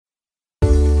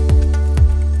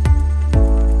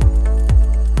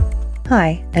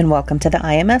Hi, and welcome to the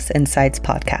IMS Insights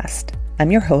podcast.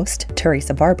 I'm your host,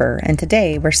 Teresa Barber, and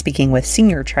today we're speaking with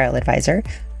Senior Trial Advisor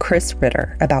Chris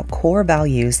Ritter about core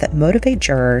values that motivate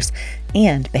jurors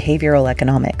and behavioral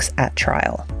economics at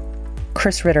trial.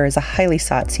 Chris Ritter is a highly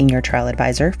sought senior trial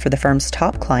advisor for the firm's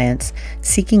top clients,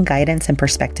 seeking guidance and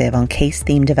perspective on case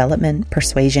theme development,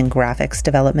 persuasion graphics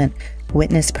development,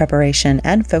 witness preparation,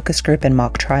 and focus group and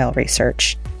mock trial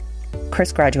research.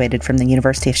 Chris graduated from the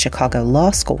University of Chicago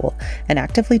Law School and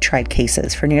actively tried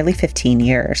cases for nearly 15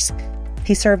 years.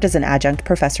 He served as an adjunct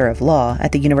professor of law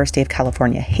at the University of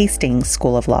California Hastings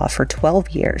School of Law for 12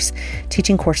 years,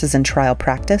 teaching courses in trial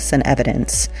practice and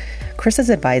evidence. Chris has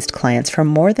advised clients for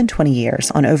more than 20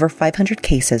 years on over 500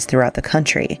 cases throughout the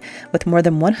country, with more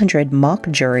than 100 mock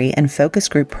jury and focus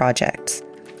group projects.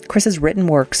 Chris's written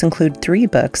works include 3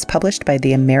 books published by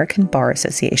the American Bar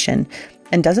Association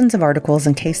and dozens of articles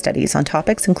and case studies on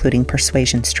topics including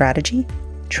persuasion strategy,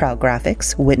 trial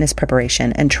graphics, witness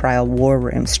preparation, and trial war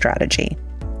room strategy.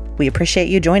 We appreciate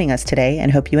you joining us today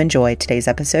and hope you enjoy today's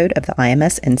episode of the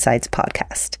IMS Insights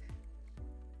podcast.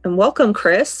 And welcome,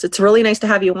 Chris. It's really nice to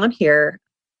have you on here.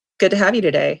 Good to have you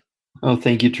today. Oh,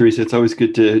 thank you, Teresa. It's always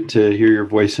good to hear your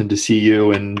voice and to see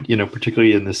you, and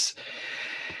particularly in this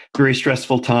very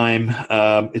stressful time.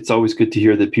 It's always good to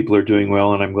hear that people are doing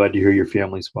well, and I'm glad to hear your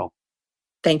family's well.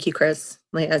 Thank you, Chris.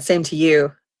 Same to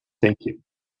you. Thank you.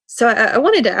 So I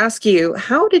wanted to ask you,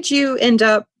 how did you end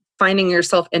up finding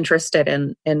yourself interested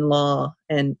in law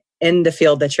and in the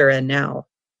field that you're in now?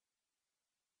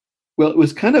 Well, it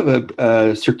was kind of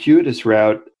a circuitous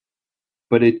route,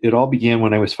 but it all began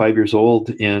when I was 5 years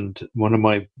old, and one of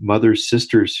my mother's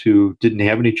sisters who didn't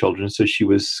have any children, so she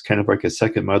was kind of like a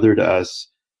second mother to us.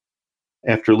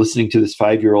 After listening to this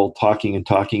 5-year-old talking and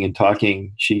talking and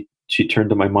talking, she turned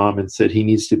to my mom and said, "He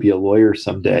needs to be a lawyer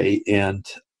someday." And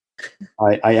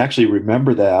I actually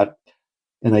remember that,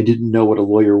 and I didn't know what a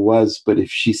lawyer was, but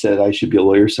if she said I should be a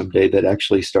lawyer someday, that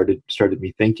actually started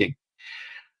me thinking.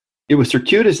 It was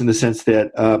circuitous in the sense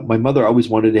that my mother always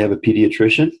wanted to have a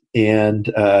pediatrician, and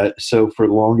so for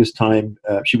the longest time,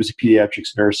 she was a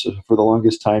pediatrics nurse, so for the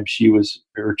longest time she was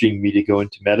urging me to go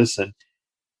into medicine.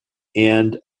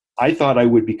 And I thought I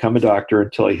would become a doctor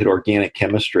until I hit organic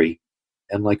chemistry.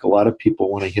 And like a lot of people,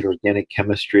 when I hit organic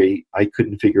chemistry, I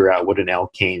couldn't figure out what an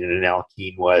alkane and an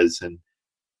alkene was.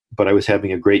 But I was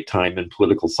having a great time in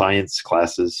political science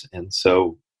classes. And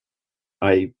so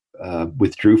I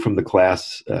withdrew from the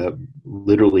class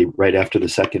literally right after the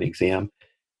second exam,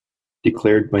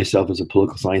 declared myself as a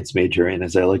political science major. And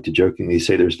as I like to jokingly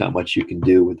say, there's not much you can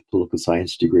do with a political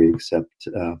science degree except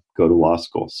go to law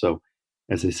school. So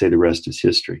as they say, the rest is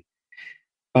history.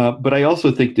 But I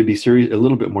also think, to be serious, a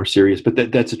little bit more serious, but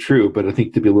that's true. But I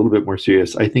think to be a little bit more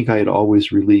serious, I think I had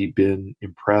always really been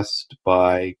impressed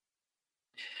by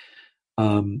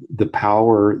the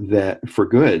power that for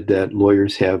good that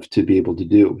lawyers have to be able to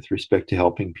do with respect to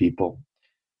helping people,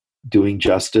 doing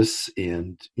justice.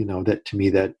 And, that to me,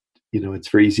 that, it's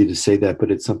very easy to say that,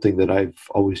 but it's something that I've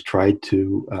always tried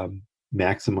to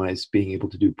maximize, being able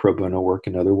to do pro bono work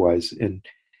and otherwise. And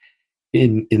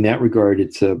in that regard,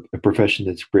 it's a profession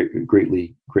that's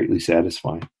greatly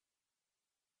satisfying.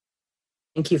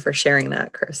 Thank you for sharing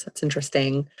that, Chris. That's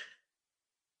interesting.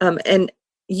 And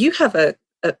you have a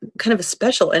kind of a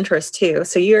special interest too.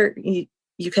 So you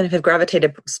kind of have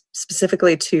gravitated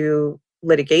specifically to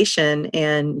litigation,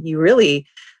 and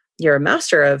you're a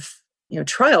master of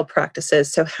trial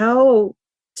practices. So how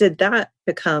did that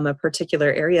become a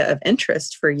particular area of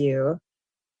interest for you?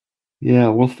 Yeah,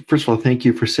 well, first of all, thank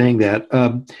you for saying that.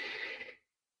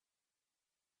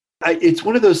 It's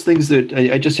one of those things that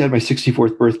I just had my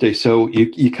 64th birthday. So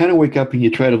you kind of wake up and you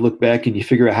try to look back and you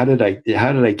figure out how did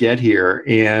I get here?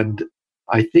 And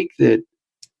I think that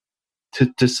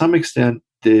to some extent,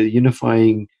 the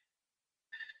unifying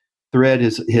thread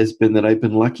has been that I've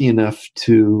been lucky enough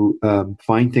to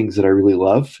find things that I really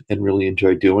love and really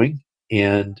enjoy doing,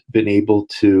 and been able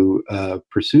to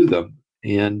pursue them.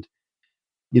 And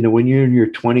when you're in your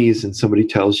 20s and somebody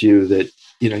tells you that,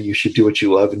 you should do what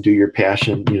you love and do your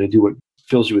passion, do what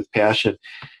fills you with passion,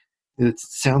 it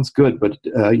sounds good, but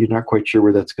you're not quite sure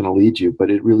where that's going to lead you.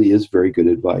 But it really is very good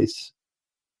advice.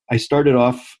 I started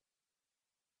off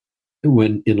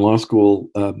when in law school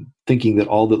thinking that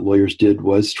all that lawyers did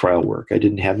was trial work. I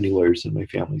didn't have any lawyers in my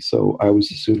family, so I always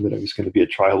assumed that I was going to be a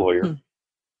trial lawyer.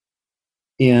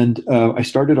 And I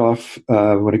started off,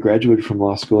 when I graduated from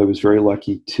law school, I was very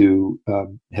lucky to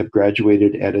have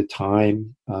graduated at a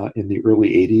time in the early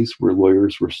 80s where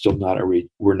lawyers were still not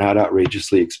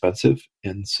outrageously expensive.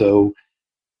 And so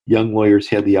young lawyers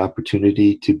had the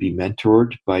opportunity to be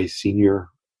mentored by senior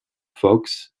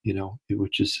folks,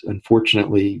 which is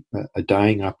unfortunately a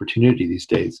dying opportunity these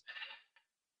days.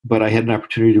 But I had an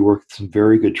opportunity to work with some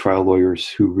very good trial lawyers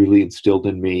who really instilled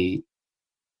in me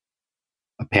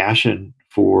a passion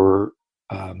for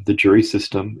the jury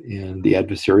system and the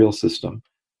adversarial system,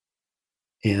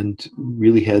 and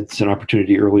really had an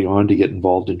opportunity early on to get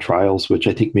involved in trials, which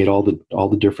I think made all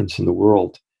the difference in the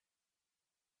world.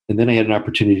 And then I had an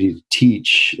opportunity to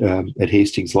teach at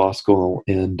Hastings Law School,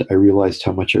 and I realized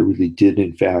how much I really did,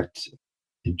 in fact,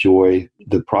 enjoy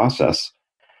the process.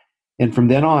 And from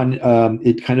then on,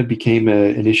 it kind of became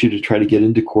an issue to try to get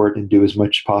into court and do as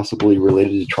much possibly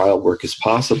related to trial work as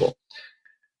possible.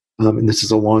 And this is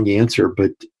a long answer,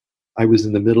 but I was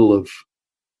in the middle of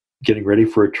getting ready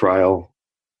for a trial,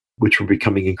 which were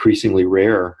becoming increasingly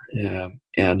rare.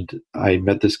 And I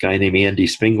met this guy named Andy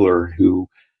Spingler, who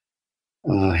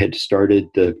had started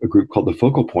a group called The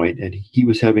Focal Point, and he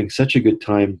was having such a good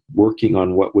time working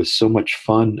on what was so much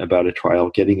fun about a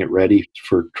trial, getting it ready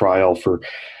for trial, for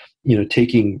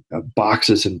taking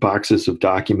boxes and boxes of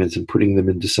documents and putting them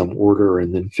into some order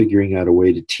and then figuring out a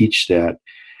way to teach that.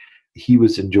 He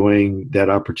was enjoying that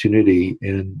opportunity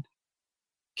and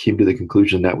came to the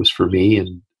conclusion that was for me.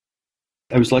 And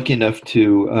I was lucky enough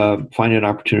to find an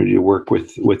opportunity to work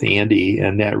with Andy,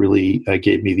 and that really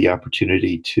gave me the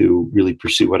opportunity to really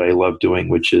pursue what I love doing,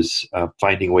 which is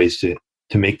finding ways to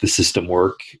make the system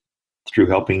work through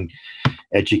helping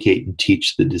educate and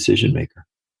teach the decision maker.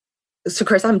 So,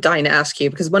 Chris, I'm dying to ask you,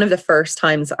 because one of the first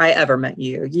times I ever met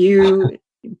you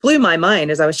blew my mind,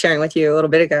 as I was sharing with you a little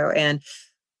bit ago, and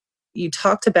you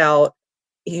talked about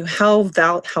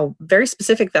how very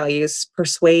specific values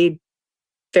persuade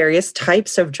various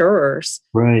types of jurors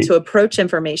to approach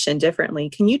information differently.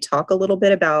 Can you talk a little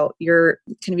bit about your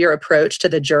approach to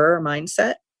the juror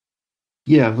mindset?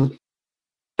 Yeah.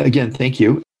 Again, thank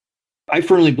you. I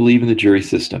firmly believe in the jury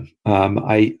system.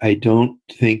 I don't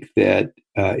think that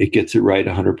it gets it right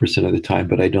 100% of the time,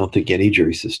 but I don't think any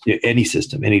jury system,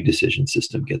 any decision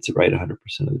system gets it right 100%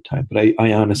 of the time. But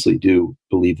I honestly do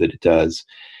believe that it does.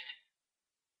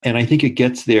 And I think it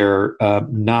gets there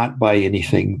not by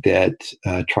anything that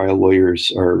trial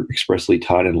lawyers are expressly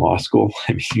taught in law school.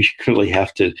 I mean, you really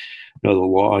have to know the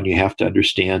law and you have to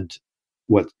understand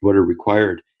what are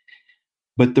required.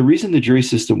 But the reason the jury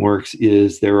system works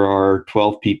is there are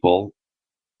 12 people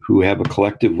who have a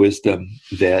collective wisdom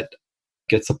that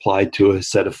gets applied to a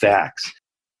set of facts.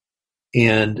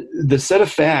 And the set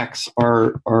of facts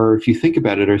are, if you think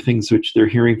about it, are things which they're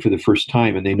hearing for the first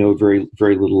time and they know very,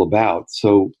 very little about.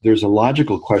 So there's a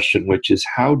logical question, which is,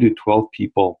 how do 12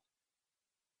 people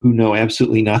who know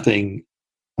absolutely nothing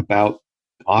about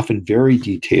often very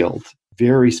detailed,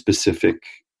 very specific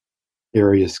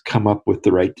areas come up with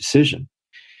the right decision?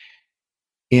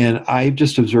 And I've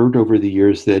just observed over the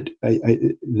years that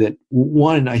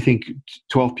I think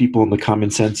 12 people in the common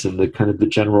sense and the kind of the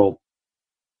general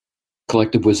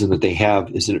collective wisdom that they have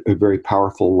is a very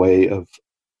powerful way of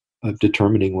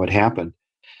determining what happened.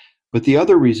 But the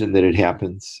other reason that it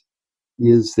happens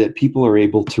is that people are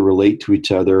able to relate to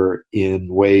each other in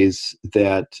ways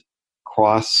that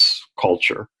cross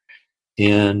culture,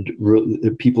 and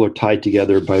people are tied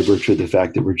together by virtue of the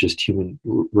fact that we're just human.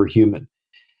 We're human.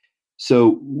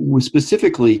 So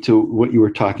specifically to what you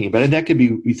were talking about, and that could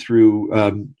be through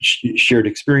shared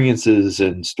experiences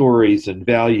and stories and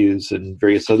values and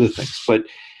various other things. But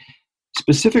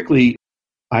specifically,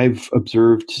 I've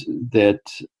observed that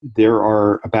there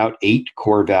are about 8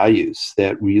 core values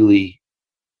that really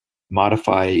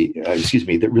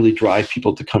that really drive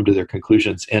people to come to their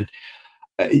conclusions. And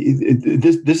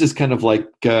this is kind of like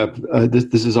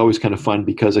this is always kind of fun,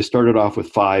 because I started off with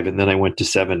 5 and then I went to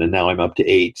 7 and now I'm up to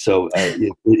 8. So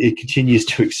it continues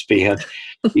to expand.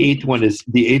 The eighth one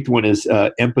is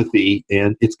empathy,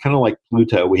 and it's kind of like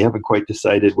Pluto. We haven't quite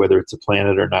decided whether it's a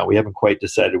planet or not. We haven't quite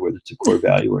decided whether it's a core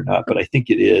value or not, but I think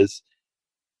it is.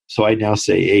 So I now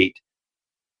say 8.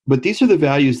 But these are the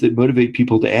values that motivate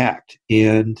people to act,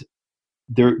 and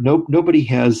nobody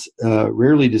has,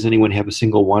 rarely does anyone have a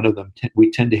single one of them.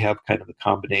 We tend to have kind of a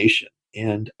combination.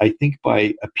 And I think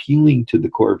by appealing to the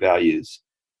core values,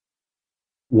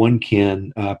 one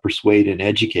can persuade and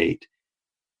educate.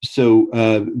 So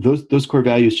those core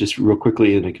values, just real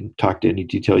quickly, and I can talk to any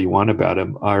detail you want about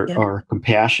them, are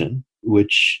compassion,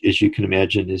 which, as you can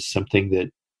imagine, is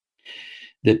something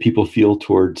that people feel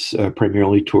towards,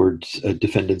 primarily towards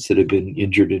defendants that have been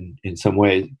injured in some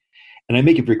way. And I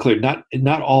make it very clear,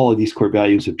 not all of these core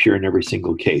values appear in every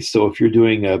single case. So if you're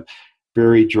doing a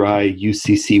very dry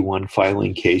UCC1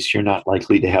 filing case, you're not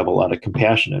likely to have a lot of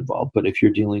compassion involved. But if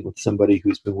you're dealing with somebody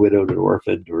who's been widowed or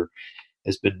orphaned or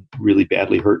has been really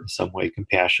badly hurt in some way,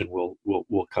 compassion will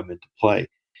come into play.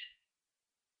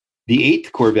 The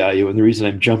eighth core value, and the reason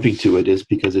I'm jumping to it is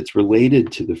because it's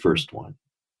related to the first one,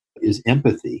 is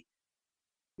empathy.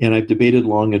 And I've debated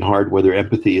long and hard whether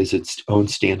empathy is its own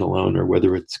standalone or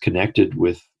whether it's connected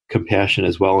with compassion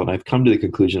as well. And I've come to the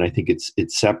conclusion I think it's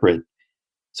separate.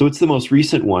 So it's the most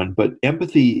recent one, but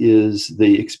empathy is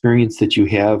the experience that you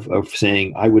have of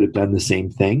saying, I would have done the same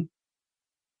thing.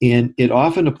 And it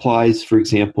often applies, for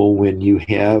example, when you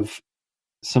have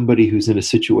somebody who's in a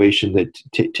situation that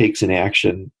takes an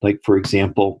action. Like, for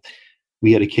example,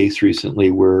 we had a case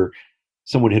recently where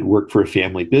someone had worked for a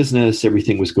family business.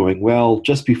 Everything was going well.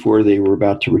 Just before they were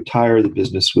about to retire, the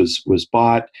business was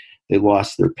bought. They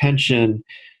lost their pension.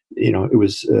 It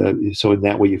was so in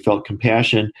that way you felt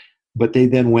compassion. But they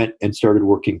then went and started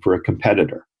working for a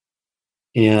competitor.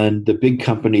 And the big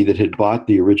company that had bought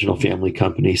the original family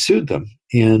company sued them.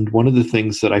 And one of the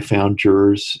things that I found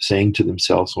jurors saying to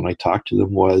themselves when I talked to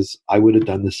them was, I would have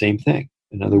done the same thing.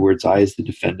 In other words, I, as the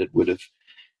defendant, would have,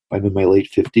 I'm in my late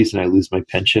 50s and I lose my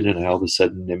pension and I all of a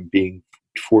sudden am being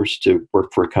forced to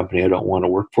work for a company I don't want to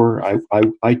work for,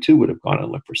 I too would have gone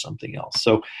and looked for something else.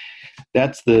 So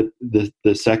that's the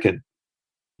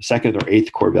second or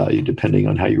eighth core value, depending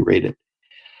on how you rate it.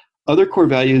 Other core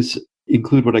values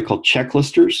include what I call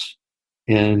checklisters,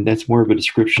 and that's more of a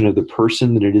description of the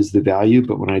person than it is the value.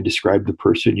 But when I describe the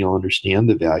person, you'll understand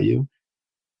the value,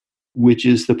 which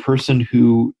is the person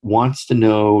who wants to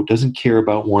know, doesn't care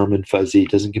about warm and fuzzy,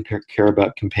 doesn't care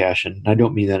about compassion. And I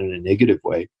don't mean that in a negative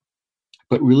way,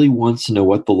 but really wants to know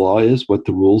what the law is, what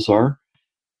the rules are,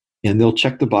 and they'll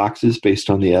check the boxes based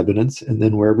on the evidence. And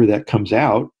then wherever that comes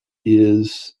out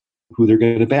is who they're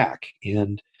going to back.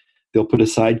 And they'll put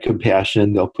aside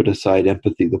compassion, they'll put aside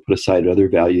empathy, they'll put aside other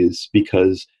values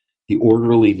because the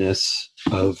orderliness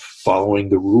of following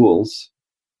the rules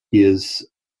is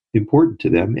important to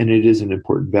them, and it is an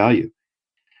important value.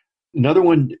 Another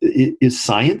one is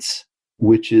science,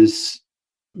 which is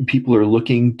people are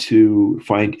looking to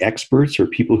find experts or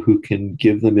people who can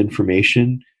give them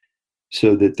information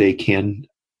so that they can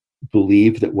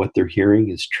believe that what they're hearing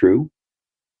is true.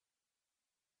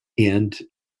 And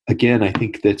again, I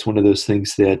think that's one of those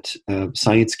things that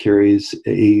science carries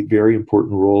a very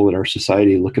important role in our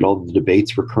society. Look at all the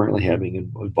debates we're currently having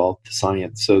involved with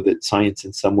science, so that science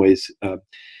in some ways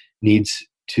needs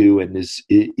to and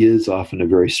is often a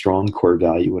very strong core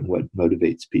value in what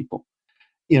motivates people.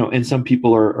 And some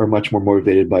people are much more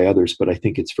motivated by others, but I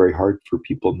think it's very hard for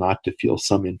people not to feel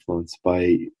some influence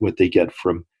by what they get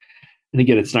from. And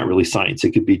again, it's not really science.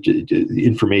 It could be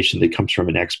information that comes from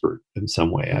an expert in some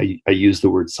way. I use the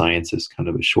word science as kind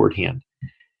of a shorthand.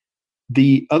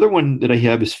 The other one that I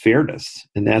have is fairness,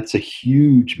 and that's a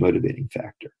huge motivating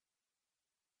factor.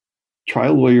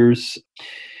 Trial lawyers,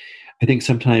 I think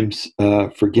sometimes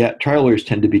forget, trial lawyers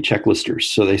tend to be checklisters,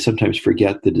 so they sometimes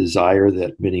forget the desire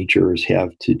that many jurors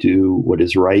have to do what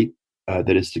is right,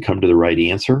 that is to come to the right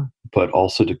answer, but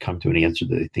also to come to an answer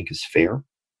that they think is fair.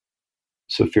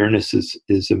 So fairness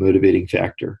is a motivating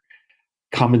factor.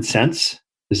 Common sense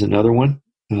is another one.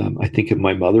 I think of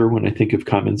my mother when I think of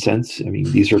common sense. I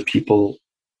mean, these are people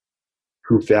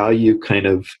who value kind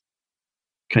of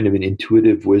an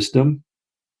intuitive wisdom,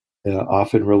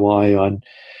 often rely on,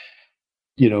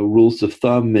 rules of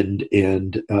thumb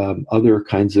and other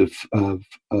kinds of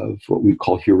what we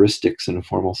call heuristics in a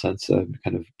formal sense,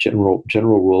 kind of general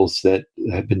rules that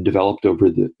have been developed over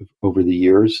the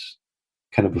years.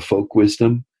 Kind of a folk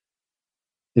wisdom.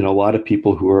 A lot of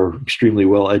people who are extremely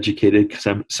well educated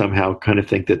somehow kind of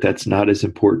think that that's not as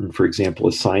important, for example,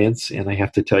 as science. And I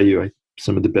have to tell you,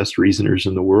 some of the best reasoners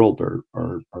in the world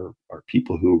are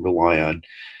people who rely on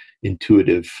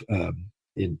intuitive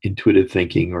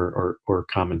thinking or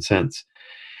common sense.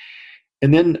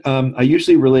 And then I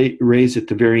usually raise at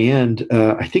the very end.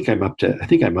 I think I'm up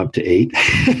to 8.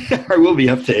 I will be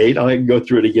up to 8. I can go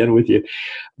through it again with you.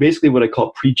 Basically, what I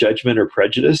call prejudgment or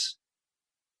prejudice,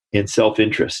 and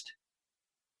self-interest.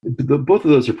 Both of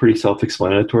those are pretty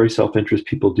self-explanatory. Self-interest,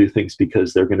 people do things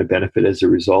because they're going to benefit as a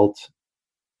result,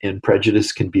 and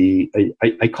prejudice can be.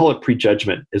 I call it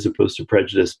prejudgment as opposed to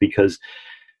prejudice because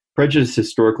prejudice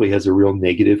historically has a real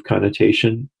negative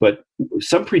connotation, but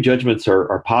some prejudgments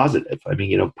are positive. I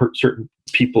mean, certain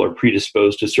people are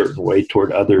predisposed a certain way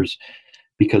toward others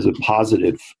because of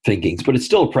positive thinkings, but it's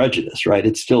still a prejudice, right?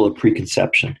 It's still a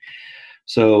preconception.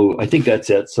 So I think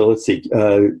that's it. So let's see.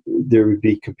 There would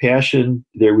be compassion.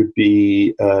 There would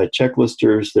be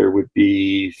checklisters. There would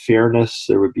be fairness.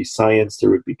 There would be science.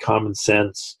 There would be common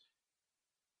sense.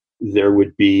 there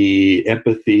would be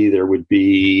empathy, there would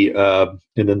be, and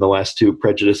then the last two,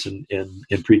 prejudice and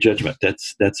prejudgment.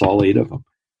 That's all 8 of them.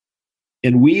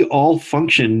 And we all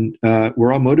function,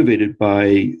 we're all motivated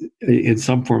by, in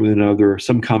some form or another,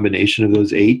 some combination of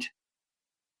those 8.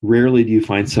 Rarely do you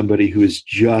find somebody who is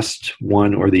just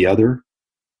one or the other.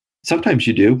 Sometimes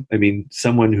you do. I mean,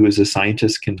 someone who is a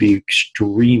scientist can be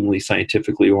extremely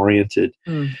scientifically oriented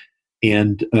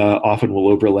and often will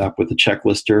overlap with a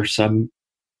checklister.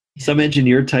 Some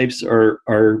engineer types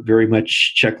are very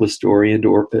much checklist oriented,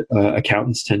 or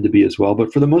accountants tend to be as well.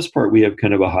 But for the most part, we have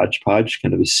kind of a hodgepodge,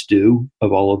 kind of a stew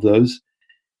of all of those.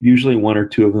 Usually 1 or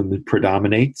 2 of them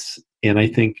predominates. And I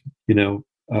think,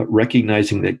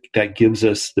 recognizing that gives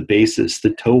us the basis, the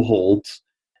toeholds,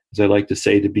 as I like to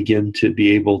say, to begin to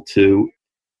be able to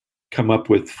come up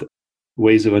with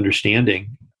ways of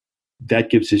understanding. That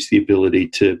gives us the ability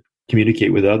to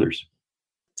communicate with others.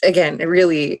 Again,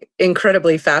 really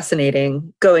incredibly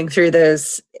fascinating going through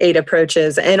those 8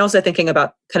 approaches, and also thinking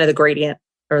about kind of the gradient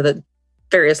or the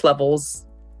various levels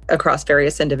across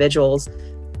various individuals.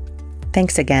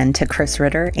 Thanks again to Chris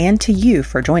Ritter and to you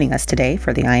for joining us today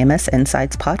for the IMS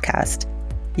Insights podcast.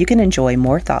 You can enjoy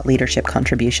more thought leadership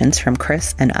contributions from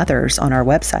Chris and others on our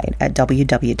website at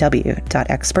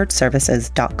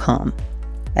www.expertservices.com.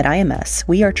 At IMS,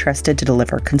 we are trusted to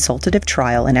deliver consultative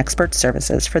trial and expert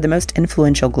services for the most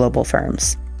influential global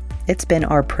firms. It's been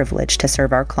our privilege to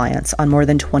serve our clients on more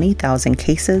than 20,000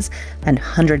 cases and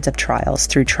hundreds of trials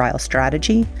through trial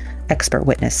strategy, expert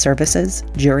witness services,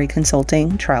 jury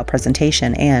consulting, trial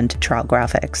presentation, and trial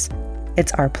graphics.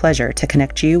 It's our pleasure to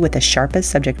connect you with the sharpest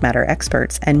subject matter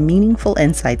experts and meaningful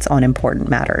insights on important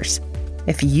matters.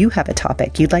 If you have a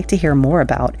topic you'd like to hear more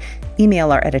about,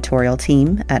 email our editorial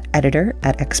team at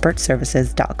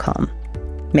editor@expertservices.com.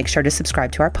 Make sure to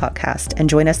subscribe to our podcast and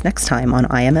join us next time on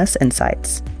IMS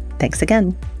Insights. Thanks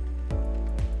again.